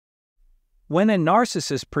When a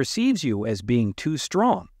narcissist perceives you as being too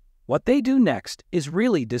strong, what they do next is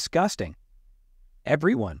really disgusting.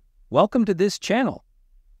 Everyone, welcome to this channel.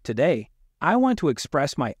 Today, I want to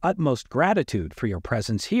express my utmost gratitude for your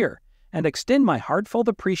presence here and extend my heartfelt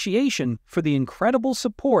appreciation for the incredible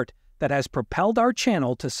support that has propelled our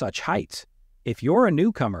channel to such heights. If you're a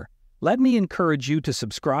newcomer, let me encourage you to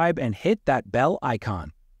subscribe and hit that bell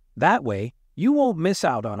icon. That way, you won't miss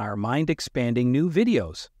out on our mind-expanding new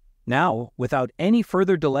videos. Now, without any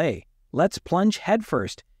further delay, let's plunge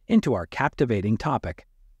headfirst into our captivating topic.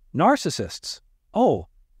 Narcissists. Oh,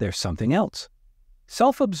 there's something else.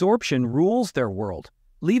 Self-absorption rules their world,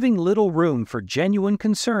 leaving little room for genuine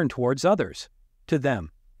concern towards others. To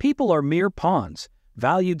them, people are mere pawns,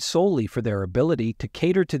 valued solely for their ability to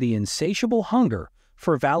cater to the insatiable hunger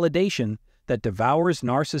for validation that devours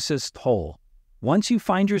narcissists whole. Once you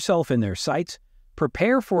find yourself in their sights,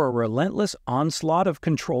 prepare for a relentless onslaught of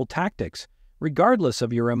control tactics, regardless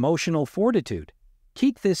of your emotional fortitude.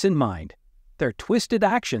 Keep this in mind. Their twisted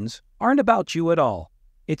actions aren't about you at all.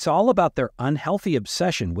 It's all about their unhealthy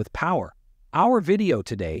obsession with power. Our video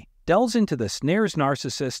today delves into the snares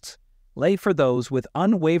narcissists lay for those with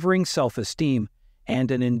unwavering self-esteem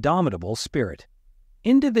and an indomitable spirit.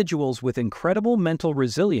 Individuals with incredible mental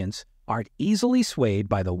resilience aren't easily swayed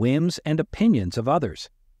by the whims and opinions of others.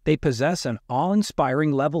 They possess an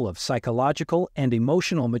awe-inspiring level of psychological and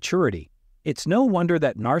emotional maturity. It's no wonder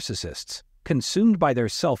that narcissists, consumed by their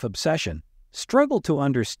self-obsession, struggle to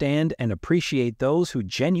understand and appreciate those who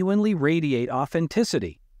genuinely radiate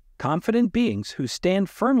authenticity, confident beings who stand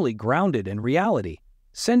firmly grounded in reality,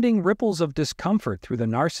 sending ripples of discomfort through the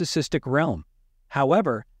narcissistic realm.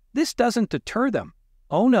 However, this doesn't deter them.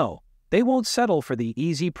 Oh no, they won't settle for the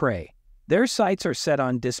easy prey. Their sights are set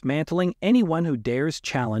on dismantling anyone who dares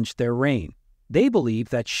challenge their reign. They believe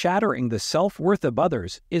that shattering the self-worth of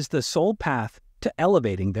others is the sole path to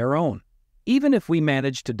elevating their own. Even if we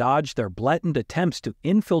manage to dodge their blatant attempts to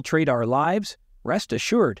infiltrate our lives, rest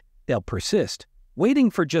assured they'll persist, waiting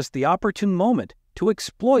for just the opportune moment to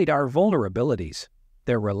exploit our vulnerabilities.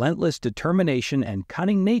 Their relentless determination and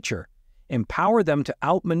cunning nature empower them to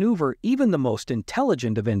outmaneuver even the most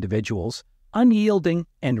intelligent of individuals, unyielding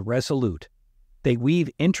and resolute. They weave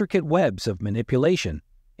intricate webs of manipulation,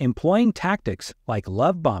 employing tactics like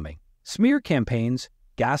love bombing, smear campaigns,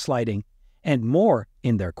 gaslighting, and more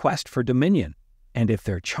in their quest for dominion. And if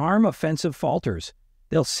their charm offensive falters,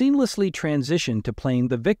 they'll seamlessly transition to playing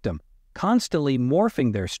the victim, constantly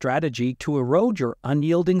morphing their strategy to erode your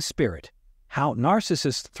unyielding spirit. How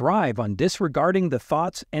narcissists thrive on disregarding the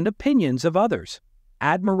thoughts and opinions of others.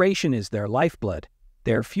 Admiration is their lifeblood,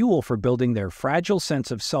 their fuel for building their fragile sense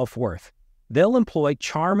of self-worth. They'll employ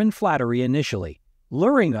charm and flattery initially,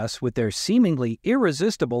 luring us with their seemingly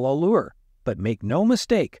irresistible allure. But make no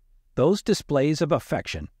mistake, those displays of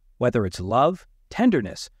affection, whether it's love,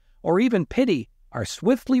 tenderness, or even pity, are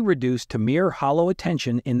swiftly reduced to mere hollow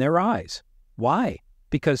attention in their eyes. Why?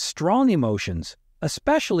 Because strong emotions,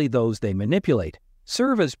 especially those they manipulate,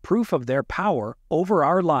 serve as proof of their power over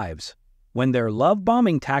our lives. When their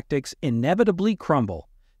love-bombing tactics inevitably crumble,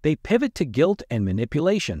 they pivot to guilt and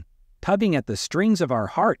manipulation, tugging at the strings of our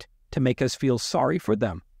heart to make us feel sorry for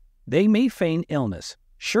them. They may feign illness,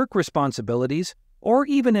 shirk responsibilities, or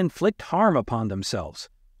even inflict harm upon themselves,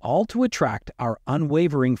 all to attract our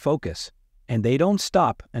unwavering focus. And they don't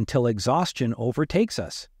stop until exhaustion overtakes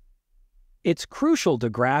us. It's crucial to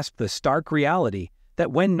grasp the stark reality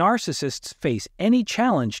that when narcissists face any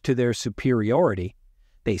challenge to their superiority,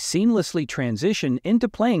 they seamlessly transition into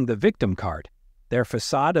playing the victim card. Their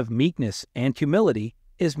facade of meekness and humility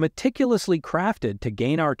is meticulously crafted to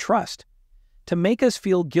gain our trust, to make us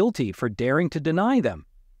feel guilty for daring to deny them.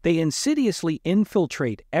 They insidiously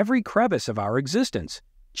infiltrate every crevice of our existence,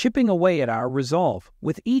 chipping away at our resolve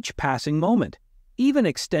with each passing moment. Even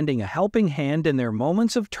extending a helping hand in their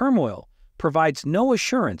moments of turmoil provides no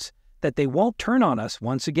assurance that they won't turn on us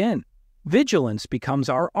once again. Vigilance becomes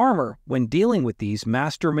our armor when dealing with these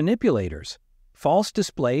master manipulators. False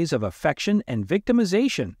displays of affection and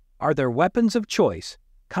victimization are their weapons of choice,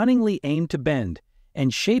 cunningly aimed to bend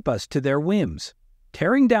and shape us to their whims.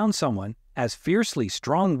 Tearing down someone as fiercely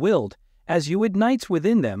strong-willed as you ignites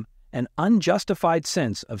within them an unjustified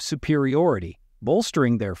sense of superiority,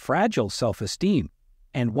 bolstering their fragile self-esteem.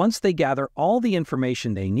 And once they gather all the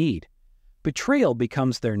information they need, betrayal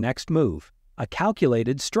becomes their next move, a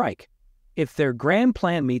calculated strike. If their grand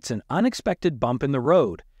plan meets an unexpected bump in the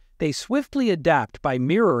road, they swiftly adapt by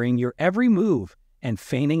mirroring your every move and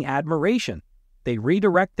feigning admiration. They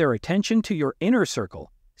redirect their attention to your inner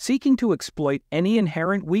circle, seeking to exploit any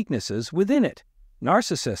inherent weaknesses within it.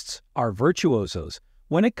 Narcissists are virtuosos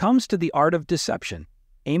When it comes to the art of deception,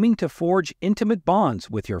 aiming to forge intimate bonds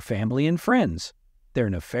with your family and friends, their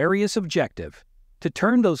nefarious objective, to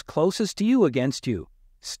turn those closest to you against you,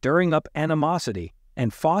 stirring up animosity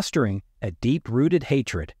and fostering a deep-rooted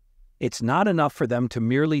hatred. It's not enough for them to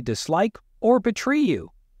merely dislike or betray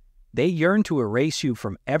you. They yearn to erase you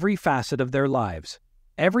from every facet of their lives.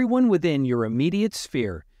 Everyone within your immediate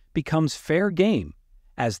sphere becomes fair game,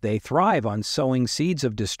 as they thrive on sowing seeds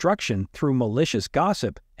of destruction through malicious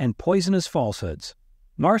gossip and poisonous falsehoods.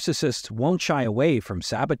 Narcissists won't shy away from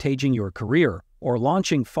sabotaging your career or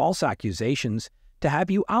launching false accusations to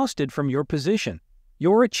have you ousted from your position.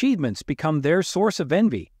 Your achievements become their source of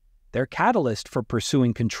envy, their catalyst for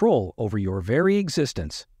pursuing control over your very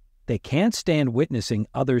existence. They can't stand witnessing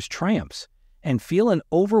others' triumphs and feel an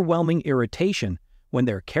overwhelming irritation when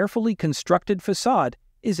their carefully constructed facade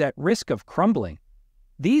is at risk of crumbling.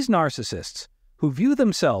 These narcissists, who view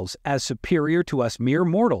themselves as superior to us mere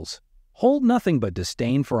mortals, hold nothing but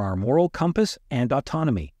disdain for our moral compass and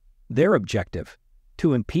autonomy. Their objective: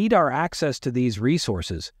 to impede our access to these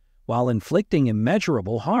resources while inflicting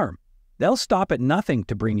immeasurable harm. They'll stop at nothing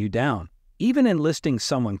to bring you down, even enlisting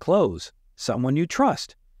someone close, someone you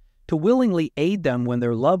trust, to willingly aid them when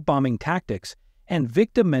their love-bombing tactics and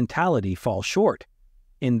victim mentality fall short.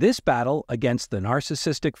 In this battle against the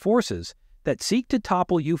narcissistic forces that seek to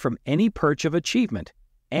topple you from any perch of achievement,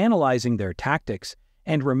 analyzing their tactics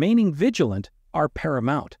and remaining vigilant are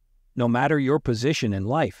paramount. No matter your position in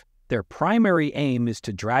life, their primary aim is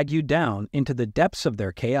to drag you down into the depths of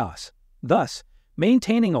their chaos. Thus,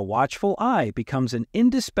 maintaining a watchful eye becomes an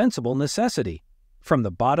indispensable necessity. From the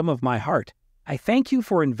bottom of my heart, I thank you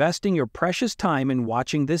for investing your precious time in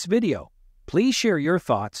watching this video. Please share your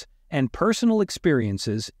thoughts and personal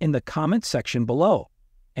experiences in the comment section below.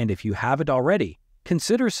 And if you haven't already,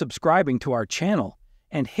 consider subscribing to our channel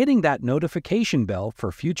and hitting that notification bell for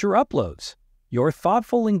future uploads. Your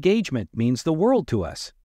thoughtful engagement means the world to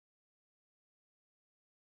us.